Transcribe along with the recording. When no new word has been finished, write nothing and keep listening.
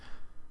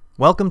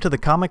Welcome to the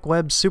Comic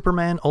Web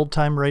Superman Old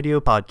Time Radio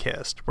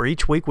Podcast, where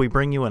each week we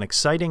bring you an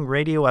exciting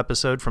radio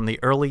episode from the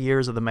early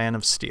years of the Man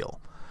of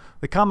Steel.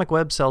 The Comic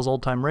Web sells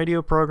old-time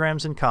radio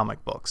programs and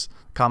comic books.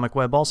 Comic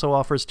Web also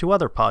offers two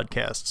other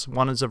podcasts.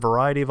 One is a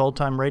variety of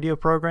old-time radio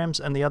programs,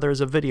 and the other is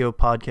a video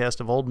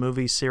podcast of old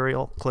movies,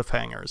 serial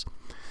cliffhangers.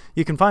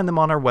 You can find them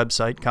on our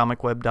website,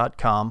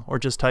 comicweb.com, or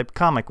just type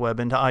Comic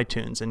Web into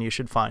iTunes and you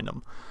should find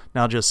them.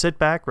 Now just sit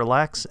back,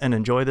 relax, and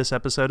enjoy this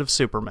episode of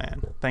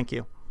Superman. Thank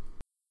you.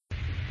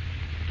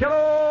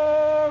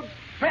 Kellogg's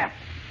Pep,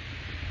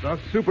 the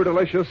super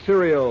delicious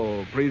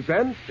cereal,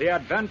 presents The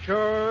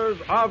Adventures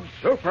of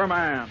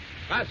Superman.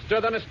 Faster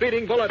than a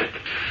speeding bullet.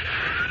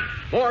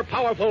 More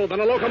powerful than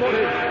a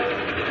locomotive.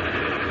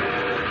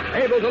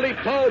 Able to leap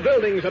tall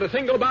buildings at a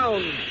single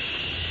bound.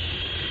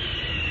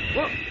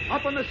 Look,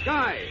 up in the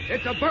sky.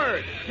 It's a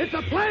bird. It's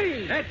a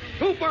plane. It's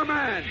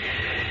Superman.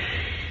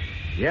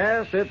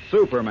 Yes, it's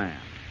Superman.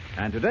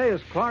 And today is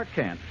Clark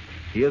Kent.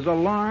 He is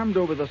alarmed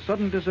over the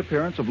sudden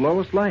disappearance of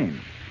Lois Lane.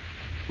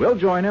 We'll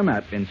join him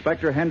at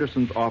Inspector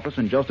Henderson's office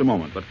in just a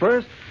moment. But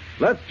first,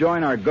 let's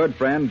join our good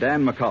friend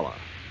Dan McCullough.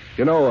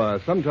 You know,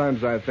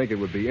 sometimes I think it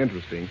would be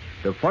interesting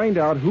to find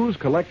out who's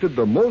collected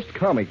the most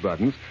comic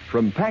buttons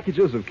from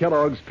packages of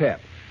Kellogg's Pep,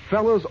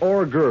 fellas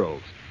or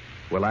girls.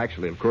 Well,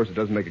 actually, of course, it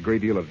doesn't make a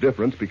great deal of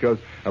difference because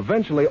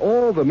eventually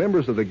all the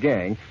members of the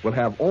gang will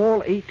have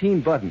all 18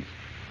 buttons.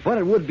 But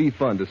it would be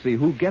fun to see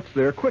who gets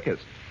there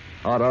quickest.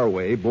 Out our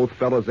way, both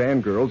fellas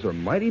and girls are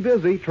mighty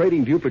busy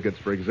trading duplicates,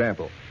 for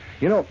example.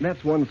 You know,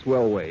 that's one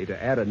swell way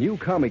to add a new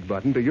comic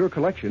button to your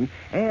collection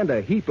and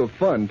a heap of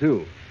fun,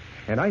 too.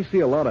 And I see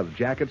a lot of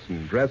jackets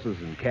and dresses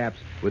and caps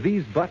with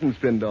these buttons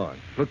pinned on.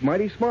 Look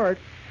mighty smart.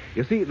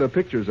 You see, the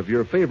pictures of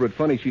your favorite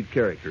funny sheet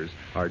characters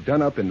are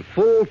done up in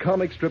full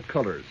comic strip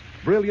colors,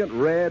 brilliant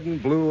red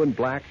and blue and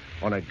black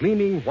on a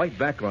gleaming white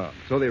background,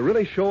 so they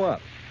really show up.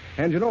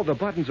 And you know, the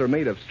buttons are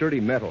made of sturdy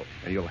metal,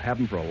 and you'll have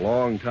them for a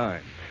long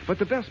time. But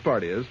the best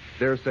part is,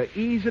 they're so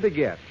easy to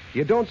get.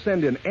 You don't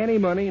send in any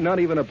money, not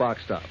even a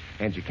box stop,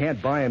 and you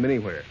can't buy them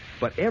anywhere.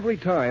 But every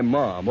time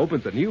Mom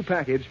opens a new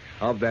package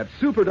of that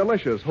super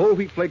delicious whole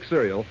wheat flake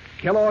cereal,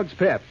 Kellogg's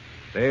Pep,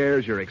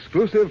 there's your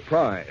exclusive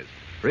prize.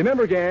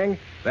 Remember, gang,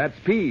 that's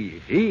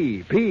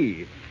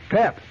P-E-P,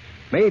 Pep,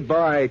 made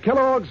by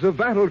Kellogg's of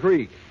Battle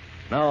Creek.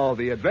 Now,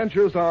 the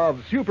adventures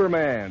of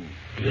Superman.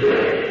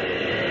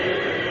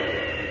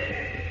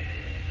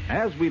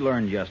 As we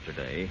learned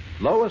yesterday,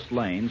 Lois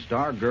Lane,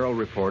 star girl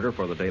reporter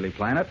for the Daily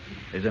Planet,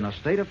 is in a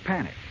state of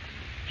panic.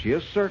 She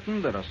is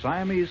certain that a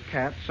Siamese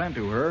cat sent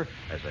to her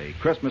as a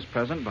Christmas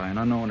present by an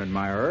unknown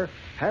admirer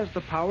has the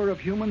power of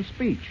human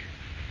speech.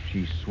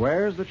 She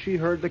swears that she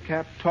heard the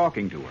cat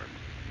talking to her,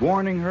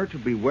 warning her to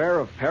beware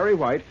of Perry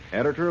White,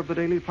 editor of the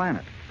Daily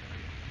Planet.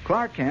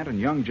 Clark Kent and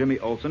young Jimmy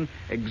Olsen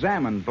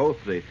examined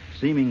both the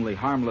seemingly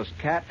harmless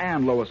cat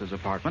and Lois's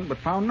apartment, but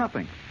found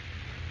nothing.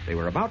 They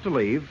were about to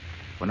leave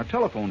when a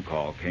telephone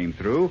call came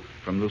through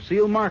from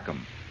Lucille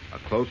Markham, a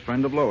close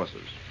friend of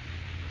Lois's.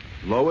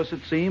 Lois,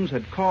 it seems,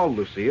 had called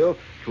Lucille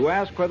to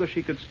ask whether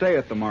she could stay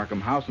at the Markham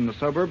house in the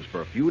suburbs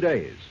for a few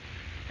days,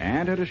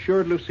 and had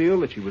assured Lucille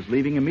that she was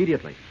leaving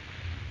immediately,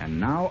 and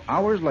now,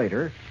 hours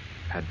later,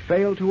 had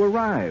failed to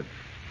arrive.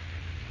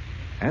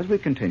 As we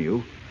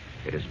continue,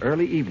 it is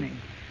early evening.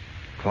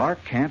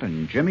 Clark Kent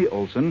and Jimmy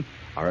Olsen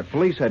are at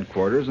police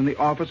headquarters in the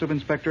office of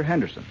Inspector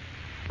Henderson.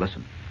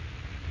 Listen.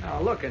 Now,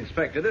 look,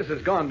 Inspector, this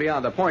has gone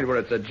beyond the point where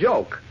it's a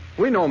joke.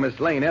 We know Miss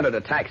Lane entered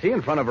a taxi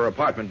in front of her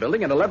apartment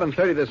building at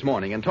 11:30 this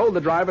morning and told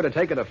the driver to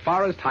take her to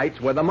Forest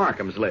Heights where the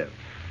Markhams live.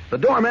 The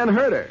doorman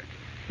heard her.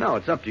 Now,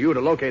 it's up to you to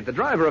locate the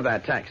driver of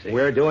that taxi.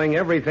 We're doing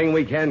everything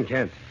we can,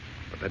 Kent.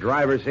 But the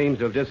driver seems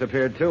to have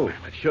disappeared, too. Well,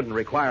 it shouldn't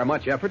require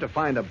much effort to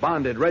find a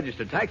bonded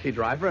registered taxi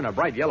driver in a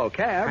bright yellow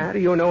cab. How do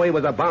you know he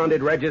was a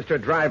bonded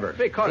registered driver?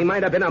 Because he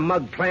might have been a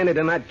mug planted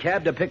in that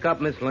cab to pick up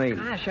Miss Lane.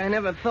 Gosh, I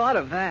never thought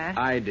of that.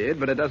 I did,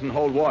 but it doesn't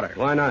hold water.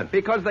 Why not?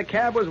 Because the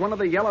cab was one of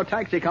the yellow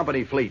taxi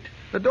company fleet.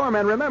 The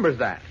doorman remembers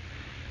that.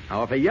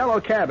 Now, if a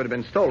yellow cab had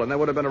been stolen, there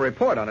would have been a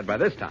report on it by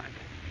this time.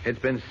 It's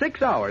been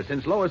 6 hours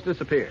since Lois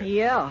disappeared.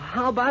 Yeah,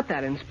 how about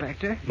that,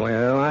 Inspector?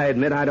 Well, I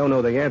admit I don't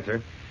know the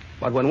answer.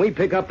 But when we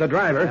pick up the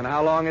driver... And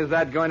how long is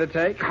that going to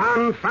take?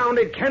 Confound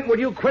it, Kent, will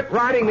you quit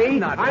riding me?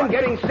 I'm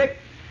getting sick.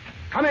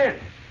 Come in.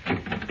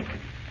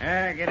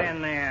 Get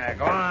in there.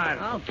 Go on.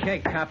 Okay,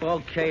 cop,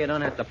 okay. You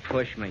don't have to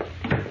push me.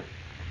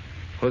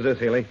 Who's this,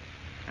 Healy?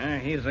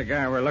 He's the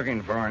guy we're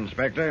looking for,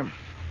 Inspector.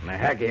 The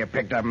hacky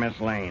picked up Miss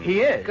Lane.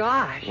 He is?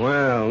 Gosh.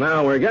 Well,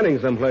 now we're getting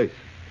someplace.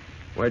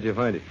 Where'd you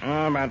find it?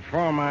 Oh, about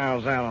 4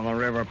 miles out on the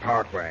River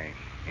Parkway.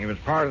 He was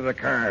part of the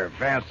car,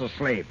 fast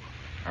asleep.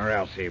 Or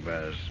else he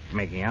was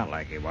making out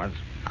like he was.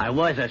 I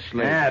was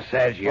asleep. Yeah,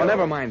 says you. Well,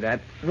 never mind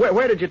that.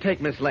 Where did you take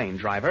Miss Lane,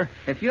 driver?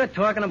 If you're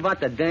talking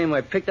about the dame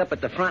I picked up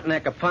at the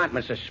Frontenac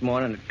Apartments this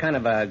morning, kind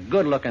of a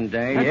good-looking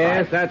dame.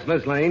 Yes, that's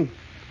Miss Lane.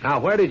 Now,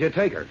 where did you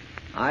take her?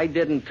 I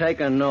didn't take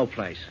her no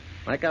place.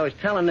 Like I was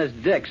telling this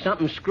Dick,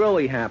 something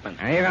screwy happened.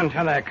 Are you going to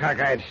tell that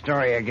cockeyed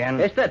story again?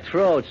 It's the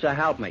truth, so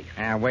help me.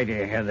 Wait till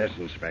you hear this,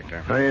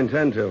 Inspector. I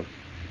intend to.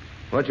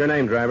 What's your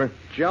name, driver?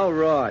 Joe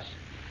Ross.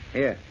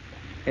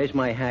 Here's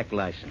my hack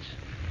license.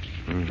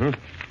 Mm-hmm.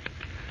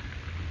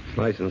 This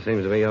license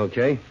seems to be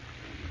okay.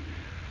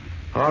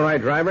 All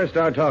right, driver,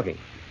 start talking.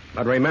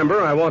 But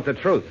remember, I want the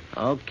truth.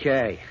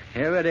 Okay,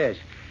 here it is.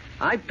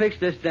 I picked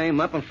this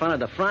dame up in front of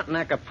the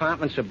Frontenac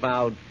Apartments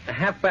about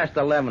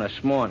 11:30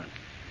 this morning.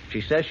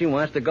 She says she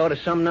wants to go to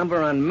some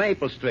number on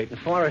Maple Street in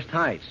Forest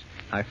Heights.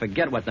 I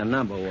forget what the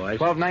number was.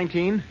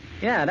 1219?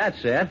 Yeah,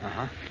 that's it.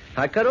 Uh-huh.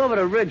 I cut over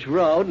to Ridge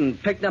Road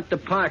and picked up the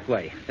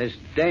Parkway. This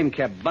dame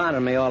kept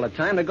bothering me all the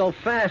time to go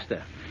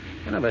faster.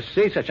 I never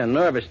see such a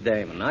nervous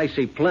dame, and I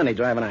see plenty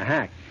driving a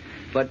hack.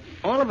 But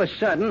all of a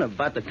sudden,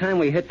 about the time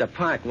we hit the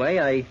Parkway,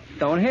 I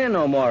don't hear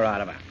no more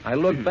out of her. I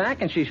look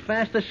back, and she's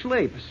fast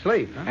asleep.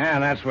 Asleep, huh? Yeah,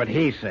 that's what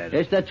he said.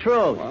 It's the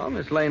truth. Well,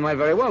 Miss Lane might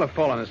very well have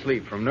fallen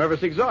asleep from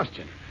nervous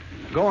exhaustion.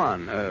 Go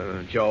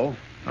on, Joe.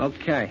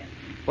 Okay.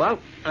 Well,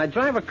 I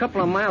drive a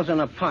couple of miles on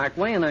the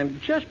Parkway, and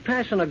I'm just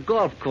passing a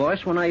golf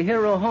course when I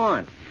hear a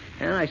horn.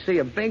 And I see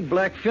a big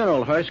black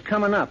funeral hearse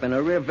coming up in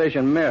a rear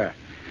vision mirror.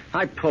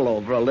 I pull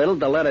over a little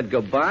to let it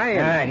go by,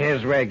 and...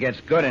 Here's where it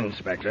gets good,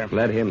 Inspector.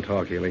 Let him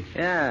talk, Healy.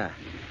 Yeah.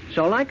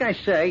 So like I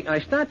say, I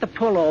start to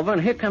pull over,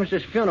 and here comes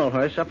this funeral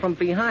hearse up from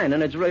behind,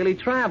 and it's really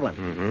traveling.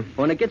 Mm-hmm.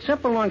 When it gets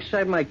up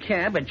alongside my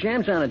cab, it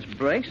jams on its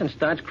brakes and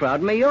starts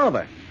crowding me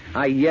over.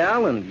 I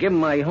yell and give him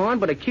my horn,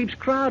 but it keeps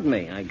crowding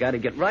me. I got to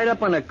get right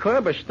up on the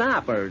curb or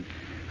stop, or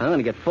I'm going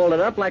to get folded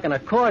up like an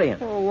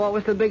accordion. Well, what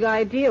was the big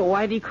idea?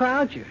 Why'd he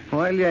crowd you?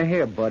 While you're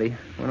here, buddy,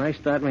 when I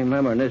start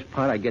remembering this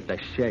part, I get the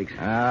shakes.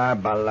 Ah,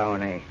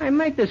 baloney. Hey,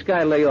 make this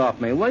guy lay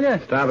off me, will you?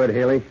 Stop it,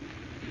 Healy.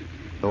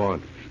 Go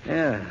on.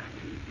 Yeah.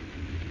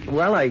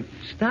 Well, I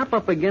stop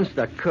up against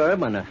the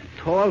curb, and a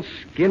tall,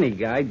 skinny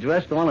guy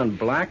dressed all in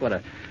black with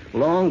a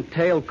long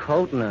tail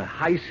coat and a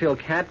high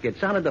silk hat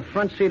gets out of the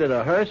front seat of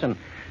the hearse and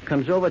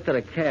comes over to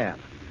the cab.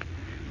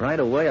 Right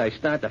away, I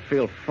start to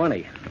feel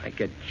funny. I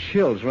get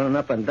chills running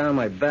up and down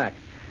my back.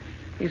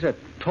 He's a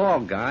tall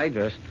guy,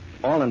 dressed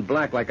all in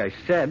black, like I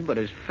said, but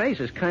his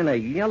face is kind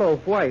of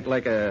yellow-white,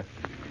 like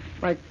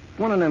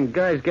one of them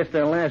guys gets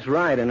their last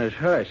ride in his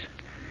hearse.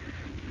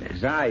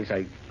 His eyes,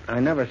 I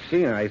never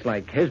seen eyes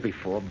like his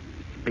before.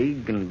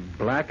 Big and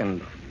black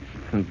and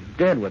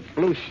dead with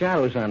blue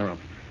shadows under them.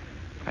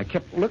 I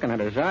kept looking at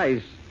his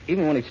eyes,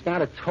 even when he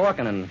started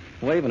talking and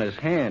waving his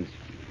hands.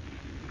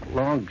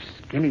 Long,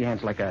 skinny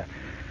hands like a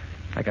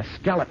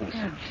skeleton's.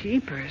 Oh,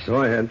 jeepers.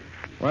 Go ahead.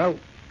 Well,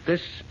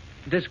 this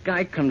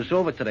guy comes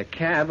over to the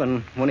cab,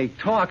 and when he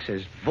talks,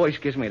 his voice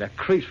gives me the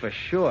creeps for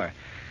sure.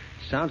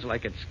 Sounds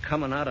like it's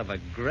coming out of a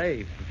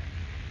grave.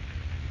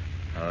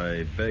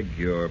 I beg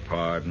your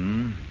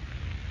pardon,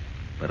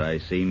 but I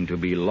seem to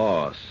be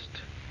lost.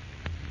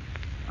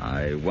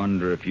 I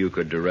wonder if you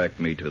could direct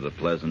me to the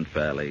Pleasant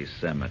Valley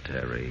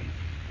Cemetery.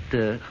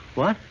 The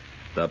what?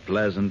 The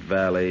Pleasant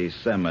Valley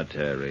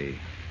Cemetery.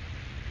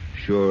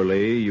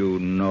 Surely you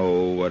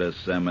know what a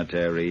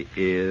cemetery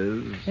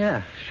is?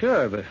 Yeah,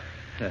 sure, but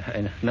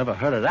I never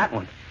heard of that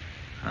one.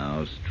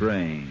 How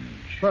strange.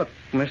 Look,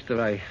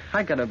 mister,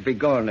 I gotta be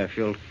going. If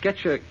you'll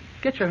get your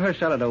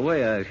hearse out of the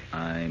way,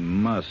 I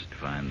must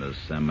find the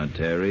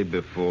cemetery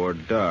before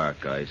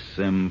dark. I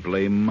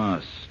simply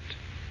must.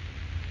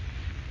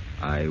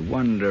 I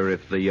wonder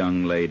if the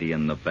young lady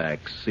in the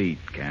back seat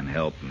can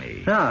help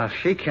me. No,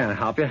 she can't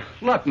help you.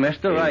 Look,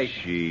 mister, Is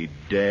she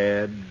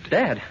dead?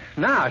 Dead?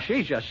 No,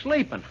 she's just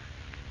sleeping.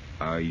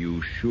 Are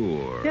you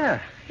sure? Yeah,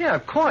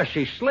 of course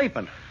she's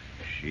sleeping.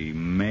 She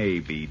may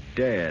be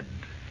dead.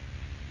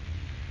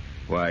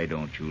 Why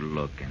don't you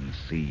look and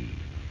see?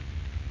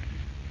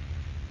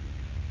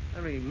 I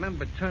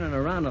remember turning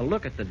around to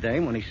look at the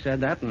dame when he said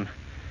that,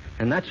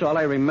 and that's all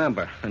I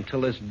remember,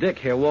 until this dick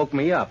here woke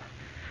me up.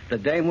 The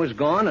dame was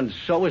gone, and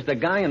so was the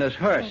guy in his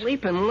hearse.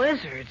 Sleeping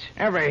lizards.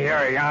 Ever hear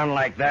a yarn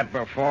like that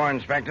before,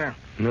 Inspector?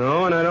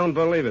 No, and I don't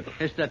believe it.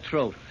 It's the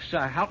truth.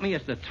 Sir, help me,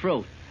 it's the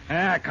truth.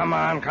 Come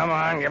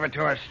on. Give it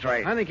to us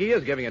straight. I think he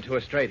is giving it to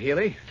us straight,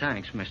 Healy.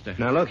 Thanks, mister.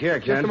 Now, look here,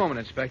 Kent. Just a moment,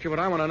 Inspector. What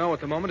I want to know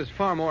at the moment is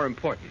far more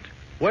important.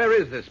 Where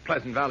is this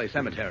Pleasant Valley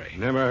Cemetery?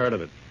 Never heard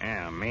of it.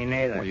 Yeah, me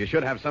neither. Well, you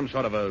should have some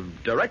sort of a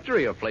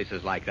directory of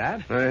places like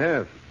that. I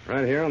have.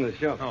 Right here on the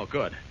shelf. Oh,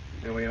 good.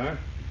 Here we are.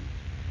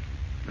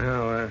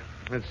 Now,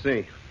 let's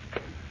see.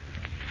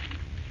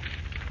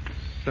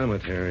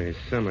 Cemeteries.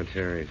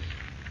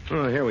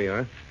 Oh, here we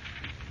are.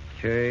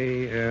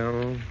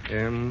 K-L-M-N-O-P.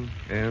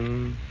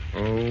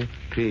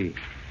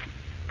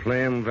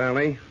 Clam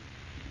Valley,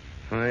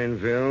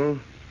 Pineville,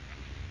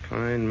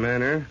 Pine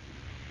Manor.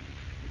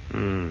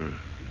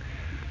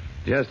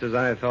 Just as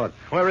I thought.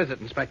 Where is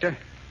it, Inspector?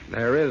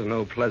 There is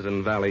no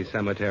Pleasant Valley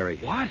Cemetery.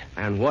 What?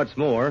 And what's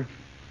more,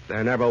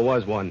 there never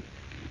was one.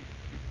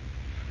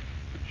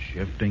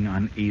 Shifting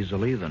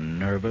uneasily, the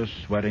nervous,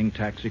 sweating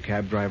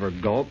taxicab driver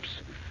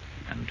gulps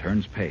and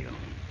turns pale.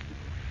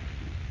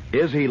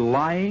 Is he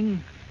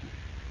lying?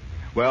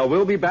 Well,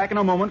 we'll be back in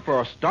a moment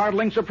for a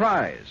startling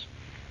surprise.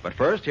 But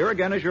first, here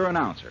again is your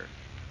announcer.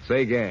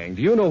 Say, gang,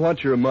 do you know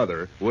what your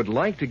mother would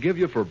like to give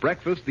you for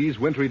breakfast these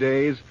wintry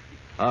days?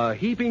 A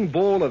heaping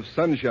bowl of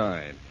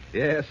sunshine.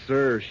 Yes,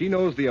 sir. She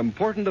knows the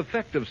important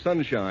effect of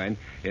sunshine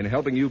in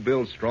helping you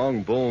build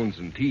strong bones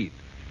and teeth.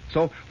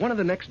 So one of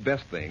the next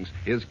best things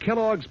is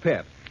Kellogg's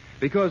Pep,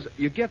 because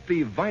you get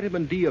the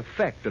vitamin D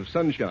effect of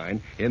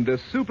sunshine in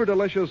this super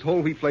delicious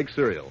whole wheat flake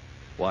cereal.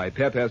 Why,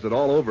 Pep has it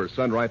all over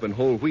sun-ripened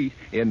whole wheat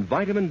in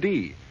vitamin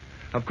D.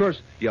 Of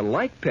course, you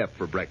like Pep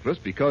for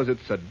breakfast because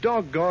it's a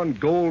doggone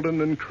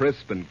golden and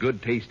crisp and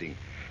good tasting.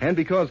 And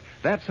because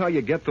that's how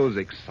you get those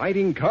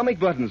exciting comic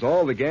buttons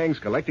all the gang's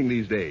collecting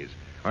these days.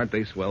 Aren't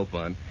they swell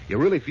fun? You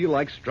really feel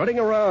like strutting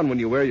around when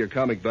you wear your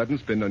comic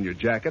buttons pinned on your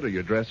jacket or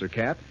your dress or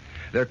cap.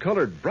 They're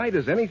colored bright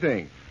as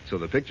anything, so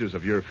the pictures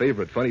of your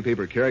favorite funny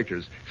paper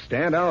characters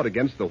stand out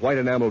against the white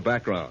enamel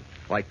background.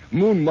 Like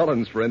Moon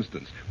Mullins, for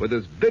instance, with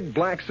his big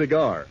black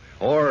cigar,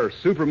 or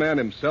Superman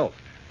himself,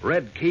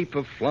 red cape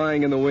of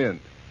flying in the wind.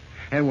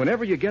 And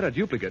whenever you get a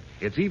duplicate,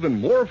 it's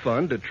even more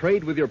fun to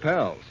trade with your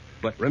pals.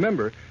 But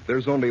remember,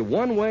 there's only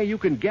one way you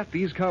can get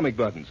these comic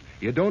buttons.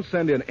 You don't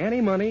send in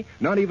any money,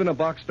 not even a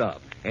box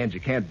stop, and you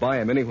can't buy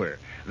them anywhere.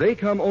 They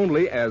come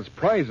only as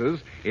prizes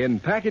in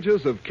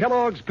packages of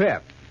Kellogg's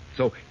Pep.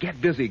 So get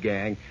busy,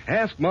 gang.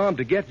 Ask Mom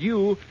to get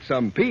you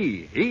some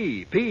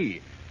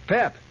P-E-P,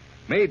 Pep,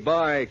 made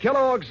by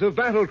Kellogg's of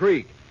Battle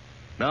Creek.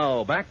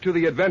 Now, back to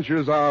the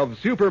adventures of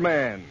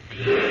Superman.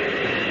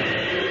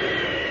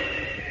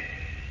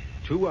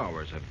 2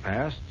 hours have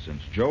passed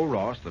since Joe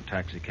Ross, the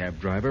taxicab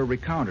driver,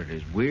 recounted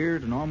his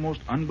weird and almost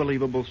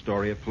unbelievable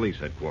story at police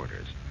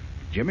headquarters.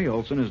 Jimmy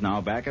Olsen is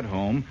now back at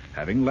home,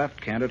 having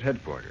left Kent at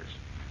headquarters.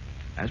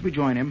 As we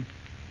join him,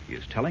 he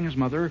is telling his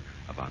mother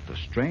about the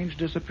strange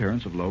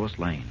disappearance of Lois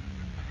Lane.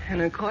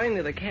 And according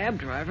to the cab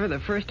driver, the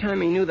first time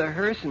he knew the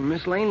hearse and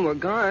Miss Lane were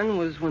gone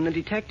was when the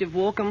detective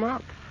woke him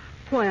up.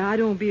 Why, I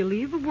don't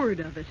believe a word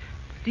of it.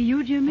 Do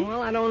you, Jimmy?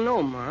 Well, I don't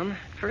know, Mom.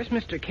 First,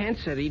 Mr. Kent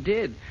said he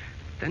did.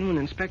 Then when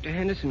Inspector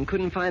Henderson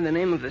couldn't find the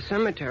name of the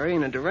cemetery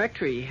in a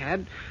directory he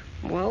had,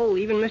 well,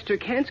 even Mr.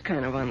 Kent's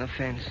kind of on the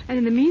fence. And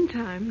in the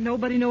meantime,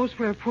 nobody knows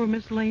where poor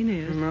Miss Lane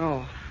is.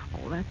 No.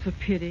 Oh, that's a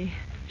pity.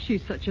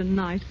 She's such a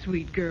nice,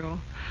 sweet girl.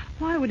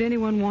 Why would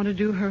anyone want to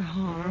do her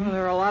harm? Well,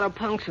 there are a lot of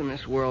punks in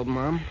this world,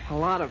 Mom. A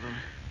lot of them.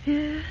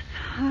 Yes,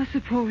 I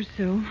suppose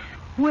so.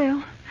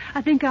 Well,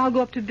 I think I'll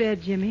go up to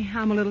bed, Jimmy.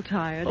 I'm a little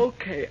tired.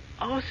 Okay,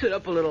 I'll sit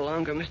up a little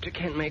longer. Mr.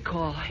 Kent may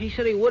call. He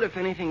said he would if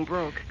anything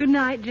broke. Good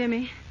night,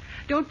 Jimmy.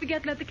 Don't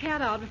forget to let the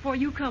cat out before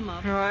you come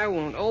up. No, I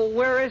won't. Oh,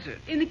 where is it?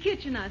 In the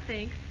kitchen, I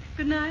think.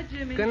 Good night,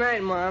 Jimmy. Good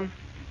night, Mom.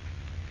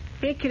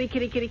 Here, kitty,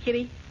 kitty, kitty,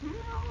 kitty.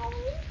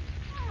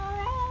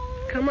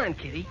 Come on,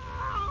 kitty.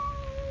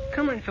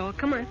 Come on, fella,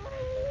 come on.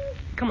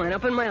 Come on,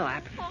 up in my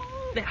lap.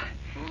 There.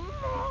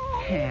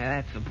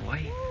 Yeah, that's the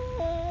boy.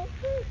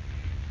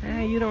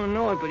 You don't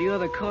know it, but you're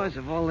the cause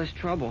of all this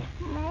trouble.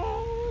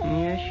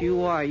 Yes,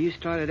 you are. You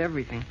started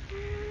everything.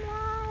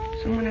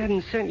 If someone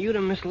hadn't sent you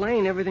to Miss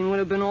Lane, everything would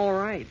have been all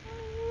right.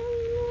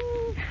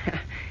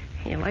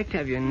 You like to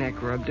have your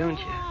neck rubbed, don't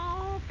you?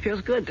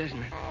 Feels good, doesn't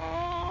it?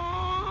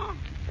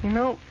 You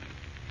know,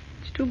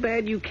 it's too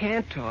bad you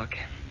can't talk.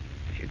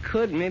 If you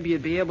could, maybe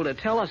you'd be able to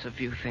tell us a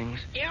few things.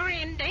 You're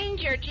in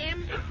danger,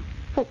 Jim.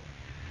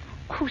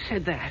 Who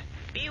said that?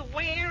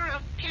 Beware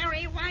of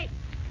Perry White.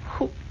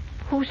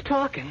 Who's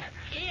talking?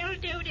 He'll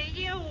do to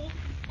you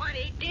what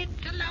he did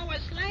to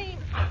Lois Lane.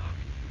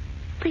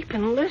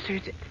 Leaping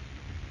lizards.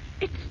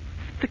 It's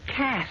the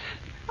cat.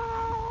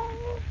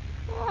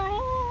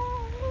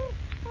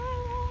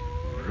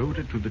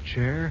 Rooted to the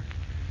chair,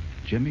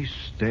 Jimmy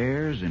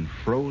stares in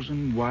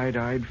frozen,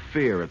 wide-eyed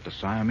fear at the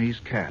Siamese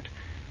cat,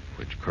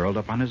 which, curled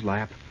up on his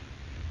lap,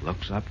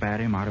 looks up at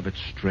him out of its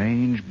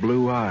strange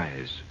blue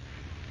eyes.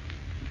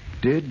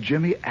 Did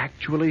Jimmy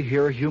actually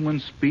hear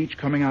human speech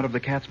coming out of the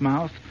cat's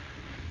mouth?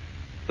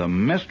 The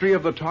mystery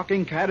of the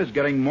talking cat is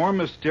getting more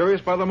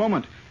mysterious by the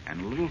moment,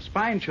 and a little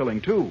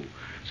spine-chilling, too.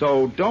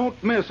 So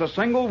don't miss a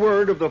single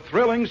word of the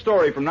thrilling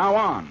story from now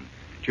on.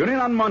 Tune in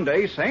on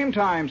Monday, same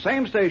time,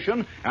 same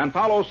station, and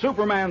follow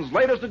Superman's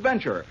latest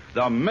adventure,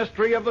 The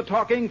Mystery of the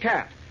Talking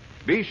Cat.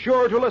 Be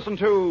sure to listen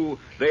to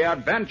The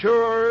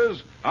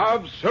Adventures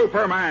of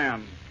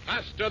Superman.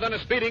 Faster than a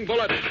speeding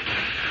bullet.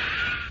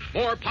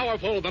 More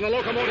powerful than a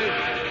locomotive.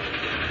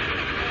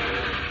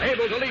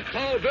 Able to leap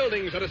tall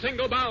buildings at a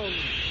single bound.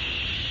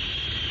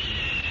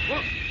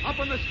 Look, up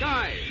in the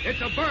sky. It's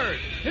a bird.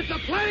 It's a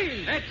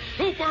plane. It's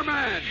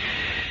Superman.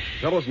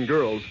 Fellows and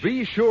girls,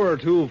 be sure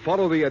to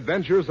follow the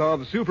adventures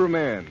of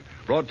Superman.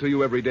 Brought to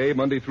you every day,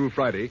 Monday through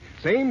Friday.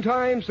 Same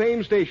time,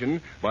 same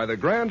station, by the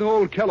Grand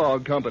Old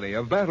Kellogg Company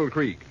of Battle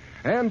Creek.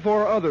 And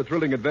for other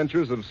thrilling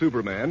adventures of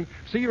Superman,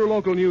 see your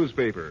local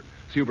newspaper.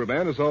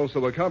 Superman is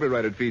also a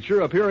copyrighted feature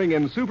appearing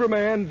in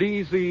Superman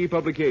DC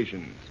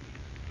publications.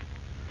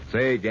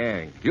 Say,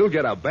 gang, you'll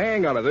get a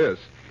bang out of this.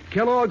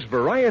 Kellogg's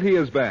Variety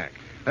is back.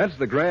 That's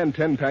the grand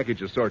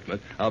 10-package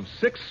assortment of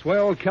 6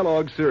 swell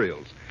Kellogg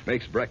cereals.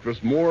 Makes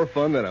breakfast more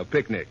fun than a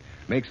picnic.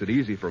 Makes it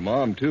easy for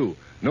Mom, too.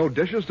 No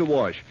dishes to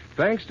wash,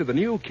 thanks to the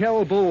new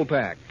Kell Bowl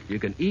Pack. You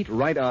can eat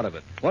right out of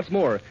it. What's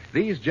more,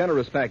 these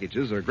generous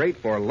packages are great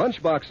for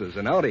lunch boxes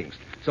and outings.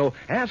 So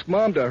ask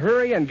Mom to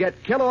hurry and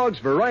get Kellogg's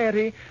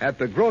Variety at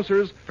the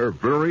grocer's her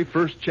very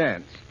first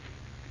chance.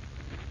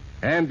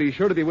 And be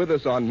sure to be with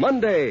us on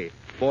Monday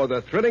for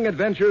the thrilling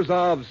adventures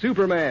of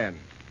Superman.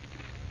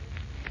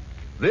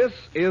 This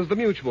is the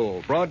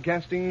Mutual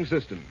Broadcasting System.